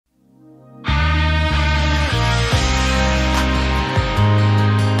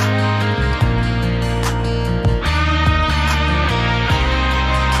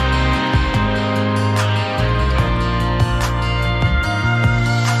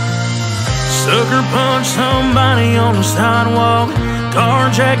Sucker punch somebody on the sidewalk,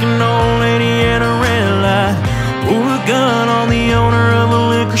 carjacking an old lady at a red light, pull a gun on the owner of a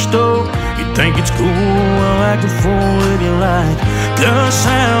liquor store. You think it's cool, well, act a fool if you like. Cuss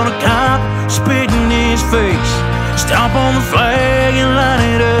out a cop, spit in his face, stomp on the flag and light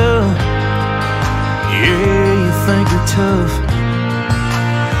it up. Yeah, you think you're tough?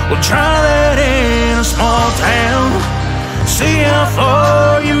 Well, try that in a small town. See how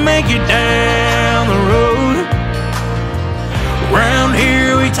far you make it down the road. Around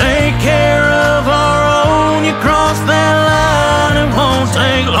here we take care of our own. You cross that line, it won't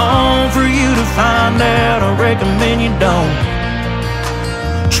take long for you to find out. I recommend you don't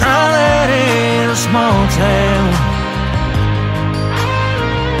try that in a small town.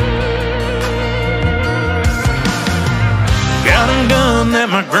 Got a gun that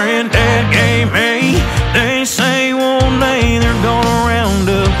my granddad gave me. They say one day they're gonna round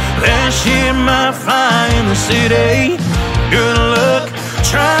up that shit might fly in the city. Good luck,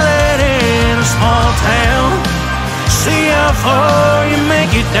 try that in a small town. See how far you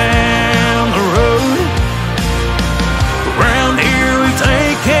make it down the road. Around here we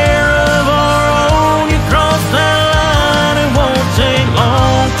take care of our own. You cross that line, it won't take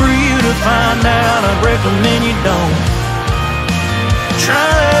long for you to find out. I recommend you don't try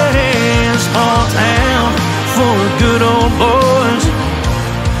that in a small town full of good old boys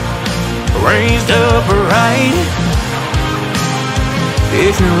raised up right.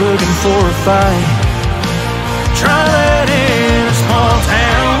 If you're looking for a fight, try that in a small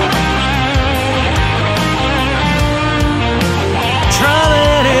town. Try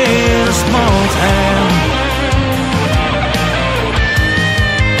that in a small town.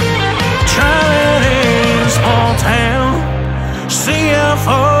 Try that in a small town. See how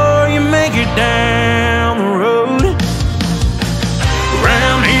far you make it down the road.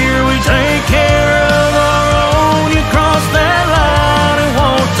 Around here we take care of our own. You cross that line, it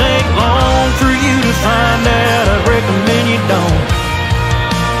won't take long for you to find out. I recommend you don't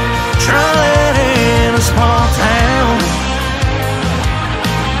try